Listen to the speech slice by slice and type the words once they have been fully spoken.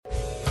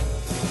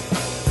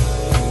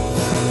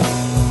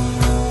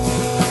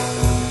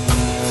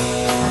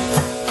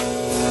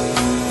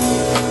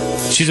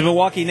She's a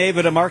Milwaukee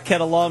native and Marquette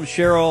alum,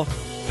 Cheryl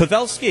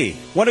Pawelski.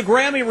 Won a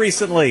Grammy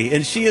recently,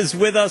 and she is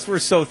with us. We're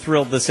so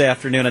thrilled this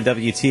afternoon on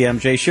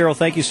WTMJ. Cheryl,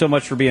 thank you so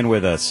much for being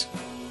with us.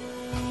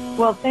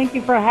 Well, thank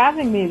you for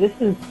having me. This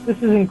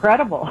is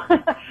incredible.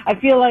 I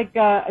feel like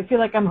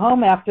I'm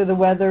home after the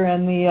weather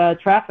and the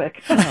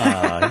traffic.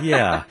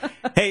 Yeah.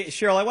 Hey,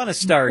 Cheryl, I want to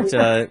start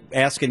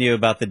asking you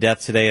about the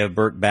death today of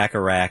Burt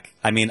Bacharach.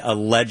 I mean, a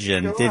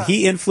legend. Sure. Did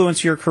he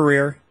influence your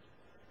career?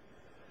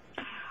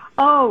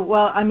 Oh,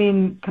 well, I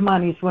mean, come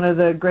on, he's one of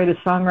the greatest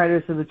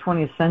songwriters of the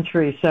 20th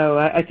century, so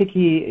I think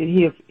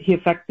he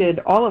affected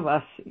all of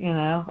us, you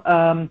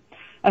know.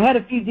 I've had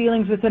a few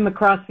dealings with him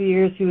across the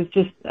years. He was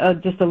just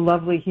a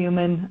lovely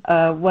human,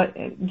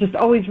 just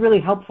always really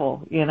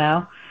helpful, you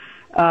know.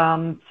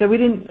 So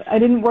I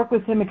didn't work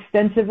with him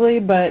extensively,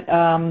 but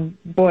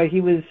boy, he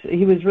was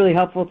really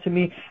helpful to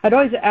me. I'd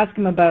always ask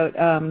him about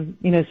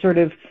sort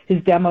of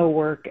his demo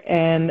work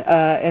and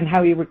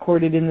how he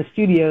recorded in the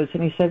studios,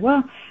 and he said,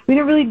 well, we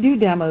didn't really do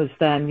demos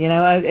then, you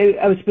know.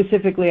 I was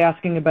specifically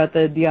asking about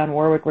the Dionne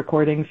Warwick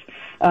recordings,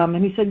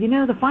 and he said, you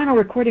know, the final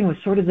recording was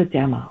sort of the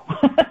demo.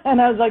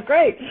 And I was like,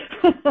 great.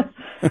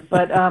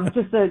 But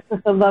just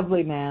a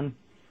lovely man.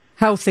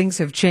 How things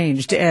have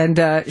changed. And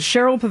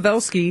Cheryl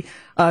Pawelski,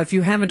 if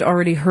you haven't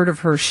already heard of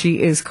her, she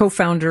is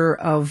co-founder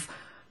of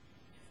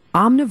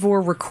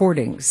Omnivore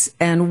Recordings.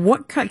 And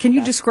can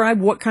you describe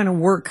what kind of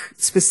work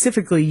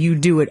specifically you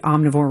do at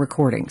Omnivore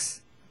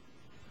Recordings?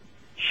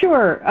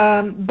 Sure.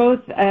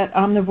 Both at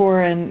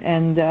Omnivore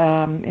and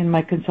in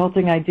my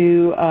consulting, I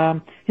do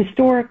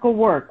historical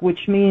work,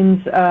 which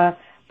means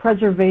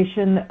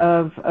preservation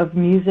of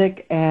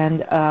music and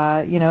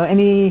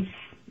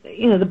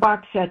the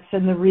box sets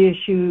and the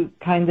reissue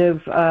kind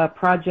of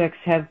projects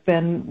have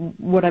been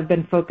what I've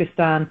been focused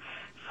on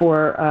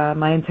for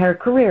my entire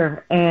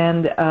career.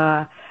 And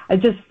I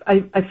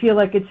feel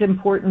like it's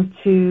important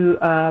to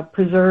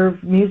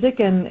preserve music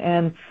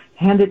and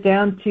hand it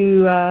down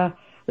to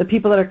the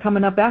people that are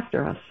coming up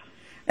after us.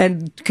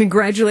 And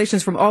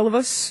congratulations from all of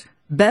us.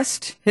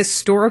 Best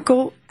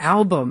Historical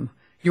Album.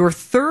 Your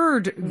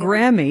third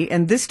Grammy,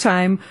 and this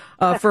time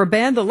for a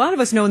band a lot of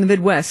us know in the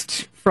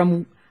Midwest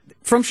from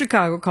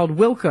Chicago called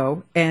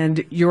Wilco,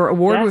 and your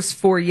award was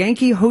for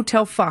Yankee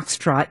Hotel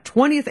Foxtrot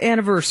 20th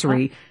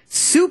Anniversary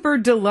Super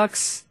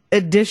Deluxe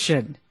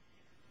Edition.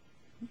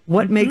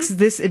 What makes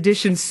this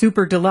edition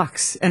Super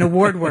Deluxe and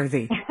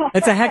award-worthy?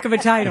 That's a heck of a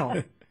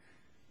title.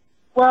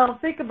 Well,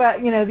 think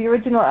about, the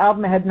original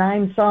album had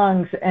 9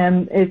 songs,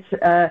 and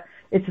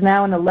it's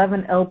now an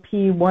 11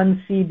 LP,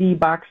 1 CD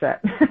box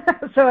set.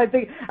 So I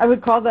think I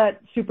would call that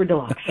Super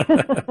Deluxe.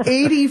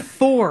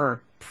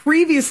 84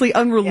 previously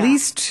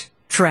unreleased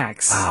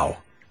tracks. Wow.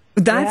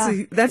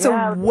 That's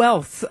a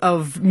wealth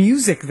of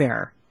music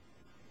there.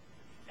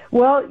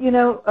 Well,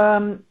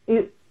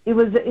 it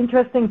was an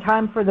interesting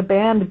time for the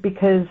band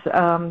because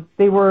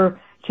they were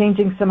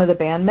changing some of the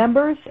band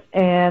members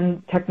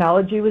and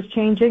technology was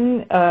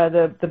changing.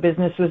 The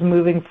business was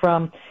moving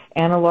from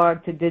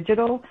analog to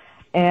digital,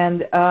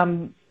 and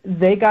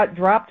they got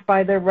dropped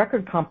by their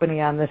record company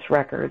on this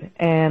record.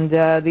 And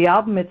the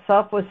album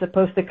itself was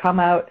supposed to come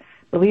out,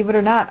 believe it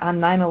or not,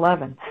 on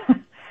 9/11.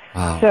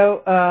 Wow.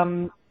 So,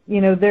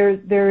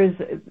 there is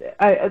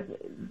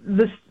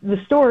the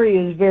story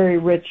is very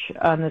rich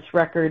on this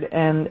record,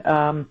 and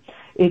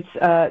it's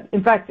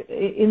in fact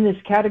in this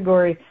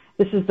category,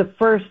 this is the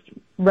first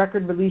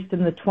record released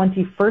in the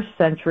 21st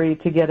century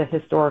to get a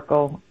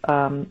historical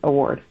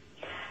award.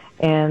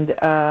 And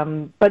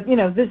but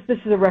this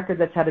is a record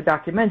that's had a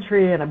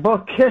documentary and a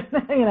book,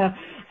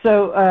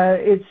 So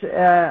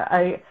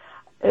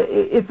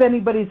if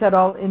anybody's at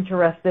all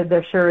interested,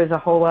 there sure is a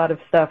whole lot of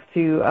stuff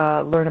to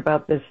learn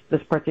about this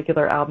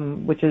particular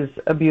album, which is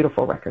a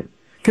beautiful record.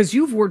 Because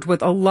you've worked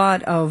with a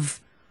lot of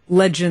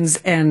legends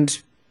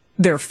and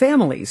their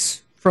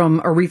families, from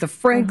Aretha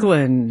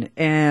Franklin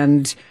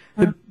and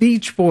the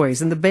Beach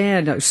Boys and the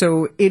band.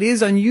 So it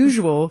is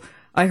unusual.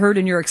 I heard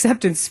in your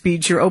acceptance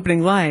speech, your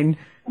opening line,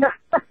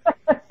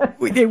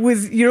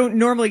 you don't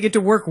normally get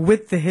to work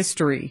with the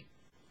history,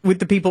 with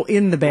the people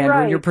in the band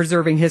when you're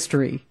preserving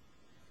history.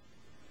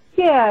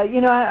 Yeah,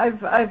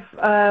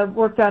 I've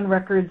worked on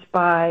records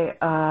by,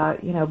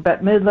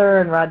 Bette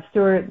Midler and Rod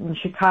Stewart in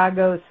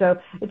Chicago, so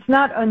it's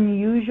not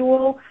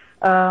unusual,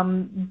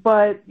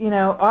 but,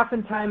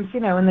 oftentimes,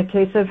 in the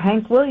case of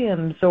Hank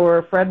Williams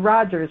or Fred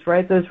Rogers,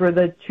 right, those were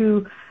the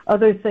two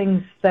other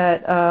things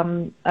that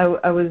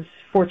I was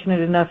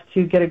fortunate enough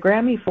to get a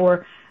Grammy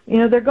for.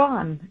 They're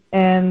gone,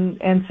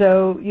 and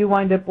so you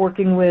wind up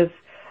working with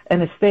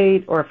an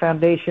estate or a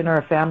foundation or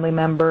a family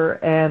member,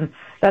 and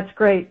that's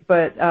great,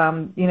 but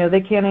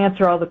they can't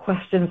answer all the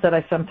questions that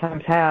I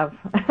sometimes have.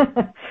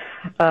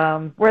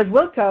 Whereas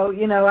Wilco,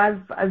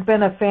 I've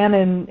been a fan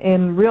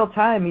in real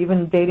time,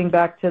 even dating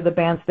back to the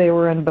bands they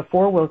were in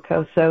before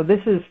Wilco. So this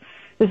is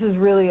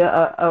really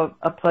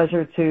a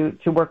pleasure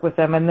to work with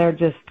them, and they're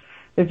just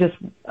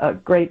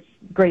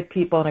great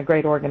people and a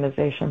great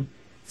organization.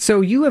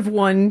 So you have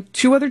won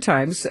 2 other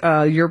times.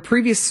 Your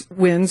previous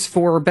wins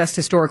for Best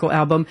Historical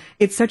Album,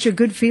 It's Such a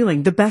Good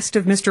Feeling, the best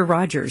of Mr.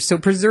 Rogers. So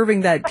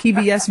preserving that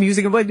PBS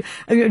music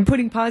and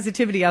putting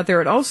positivity out there,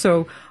 and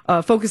also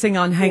focusing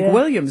on Hank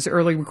Williams'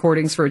 early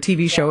recordings for a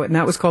TV show, and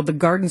that was called the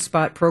Garden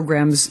Spot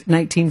Program's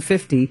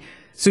 1950.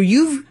 So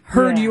you've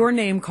heard your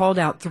name called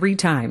out 3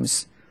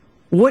 times.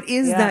 What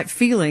is that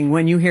feeling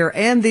when you hear,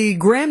 and the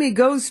Grammy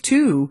goes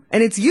to,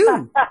 and it's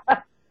you?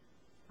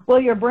 Well,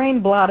 your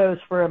brain blottos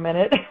for a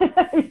minute.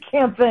 You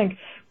can't think,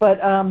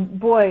 but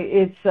boy,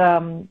 it's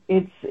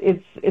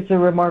a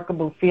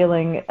remarkable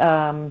feeling.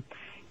 To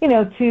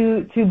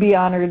be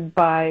honored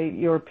by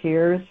your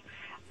peers.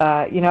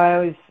 I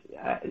always,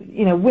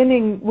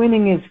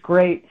 winning is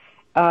great,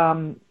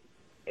 but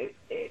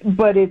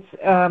it's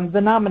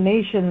the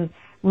nomination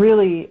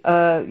really.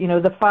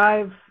 The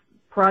 5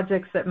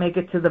 projects that make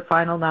it to the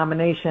final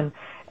nomination.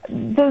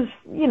 Those,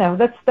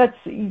 that's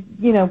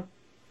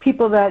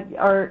people that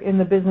are in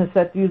the business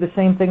that do the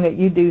same thing that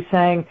you do,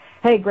 saying,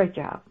 "Hey, great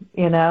job,"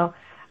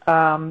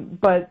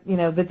 But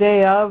the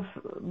day of,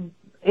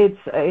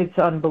 it's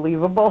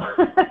unbelievable.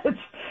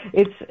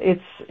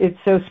 it's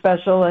so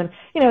special, and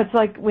it's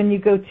like when you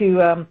go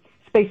to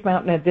Space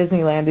Mountain at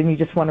Disneyland and you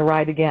just want to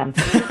ride again.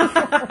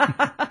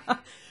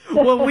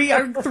 Well, we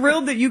are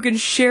thrilled that you can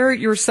share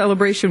your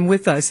celebration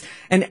with us,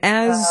 and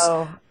as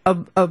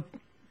a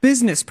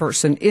business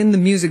person in the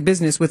music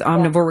business with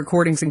Omnivore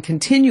Recordings and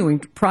continuing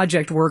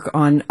project work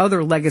on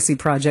other legacy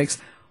projects,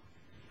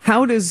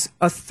 how does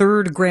a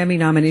 3rd Grammy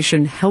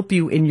nomination help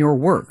you in your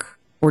work,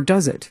 or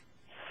does it?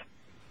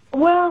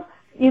 Well,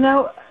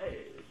 I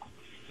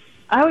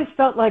always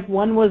felt like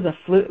one was a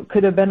fluke,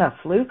 could have been a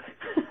fluke,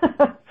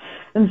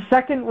 and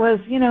second was,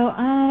 I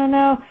don't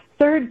know.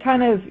 Third,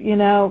 kind of,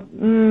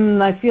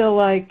 I feel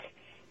like,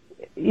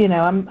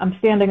 I'm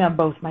standing on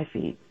both my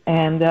feet,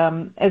 and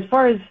as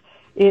far as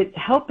it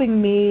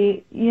helping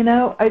me,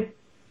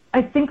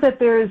 I think that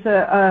there's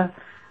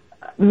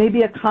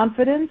maybe a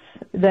confidence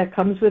that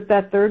comes with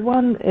that 3rd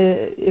one.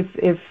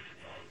 If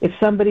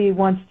somebody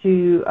wants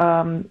to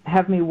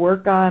have me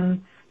work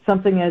on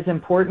something as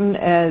important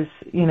as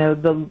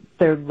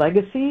their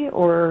legacy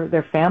or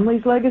their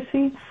family's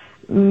legacy,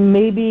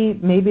 maybe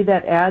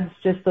that adds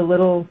just a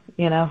little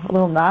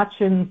notch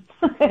in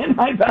in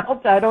my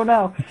belt. I don't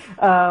know.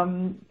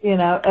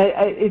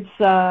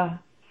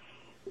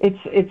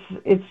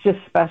 It's just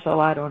special.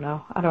 I don't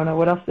know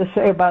what else to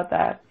say about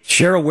that.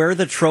 Cheryl, where are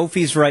the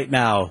trophies right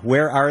now?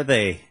 Where are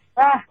they?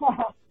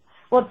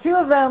 Well, 2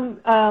 of them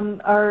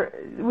are.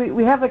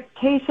 We have a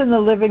case in the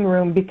living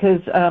room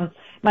because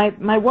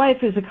my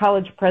wife is a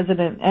college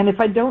president, and if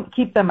I don't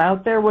keep them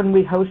out there when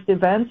we host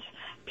events,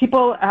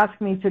 people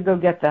ask me to go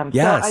get them.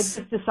 Yes. So I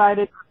just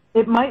decided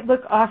it might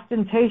look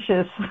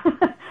ostentatious.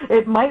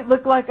 It might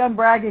look like I'm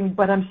bragging,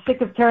 but I'm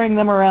sick of carrying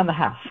them around the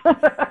house.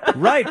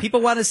 Right.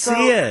 People want to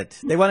see it.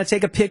 They want to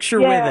take a picture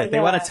with it. They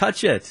want to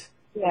touch it.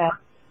 Yeah.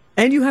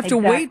 And you have to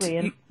wait.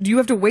 You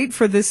have to wait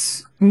for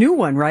this new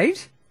one,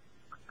 right?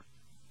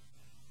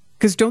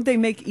 Because don't they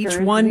make each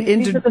one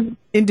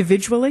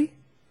individually?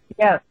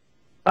 Yes,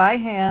 by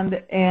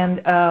hand. And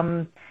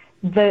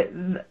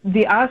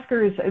the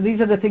Oscars,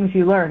 these are the things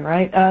you learn,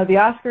 right? The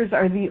Oscars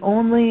are the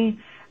only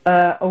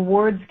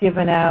awards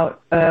given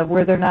out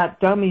where they're not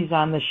dummies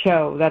on the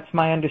show. That's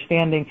my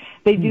understanding.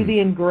 They do the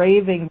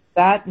engraving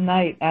that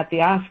night at the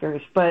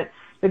Oscars, but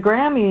the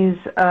Grammys,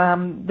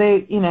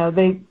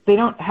 they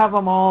don't have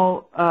them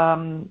all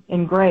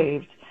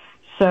engraved.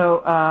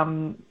 So,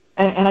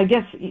 and I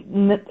guess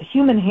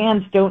human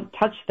hands don't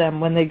touch them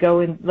when they go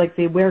in, like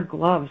they wear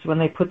gloves when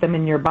they put them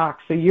in your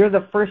box. So you're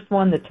the first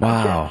one to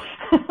touch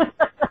it.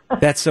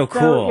 That's so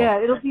cool. So,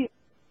 yeah,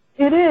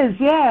 it is,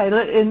 yeah,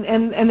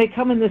 and they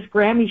come in this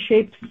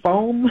Grammy-shaped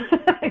foam,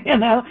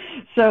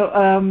 So,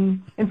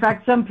 in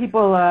fact, some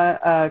people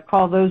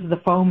call those the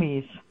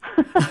foamies.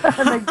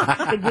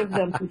 they give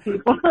them to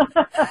people.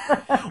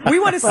 We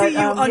want to see you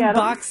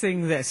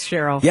unboxing this,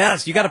 Cheryl.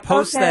 Yes, you got to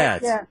post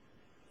that. Yeah.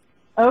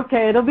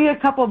 Okay, it'll be a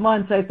couple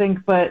months, I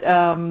think, but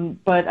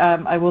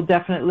I will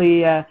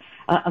definitely.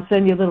 I'll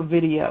send you a little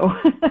video.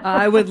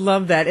 I would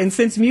love that. And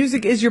since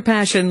music is your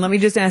passion, let me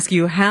just ask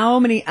you: how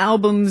many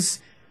albums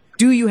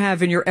do you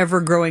have in your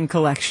ever-growing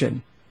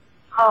collection?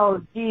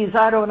 Oh, geez,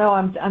 I don't know.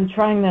 I'm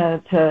trying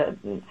to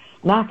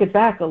knock it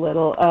back a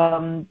little,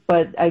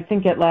 but I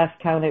think at last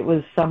count it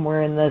was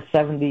somewhere in the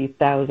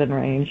 70,000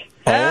 range.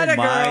 Oh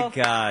my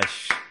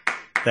gosh,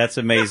 that's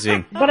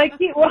amazing! But I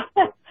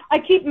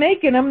keep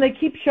making them. They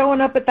keep showing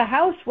up at the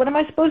house. What am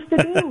I supposed to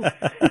do?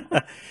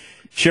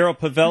 Cheryl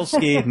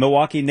Pawelski,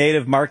 Milwaukee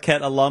native,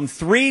 Marquette alum,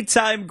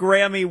 3-time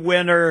Grammy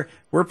winner.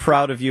 We're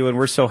proud of you, and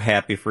we're so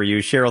happy for you.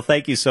 Cheryl,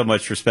 thank you so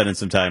much for spending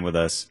some time with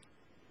us.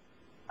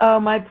 Oh,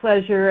 my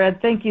pleasure.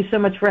 Thank you so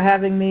much for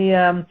having me.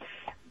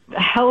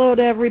 Hello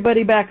to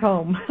everybody back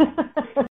home.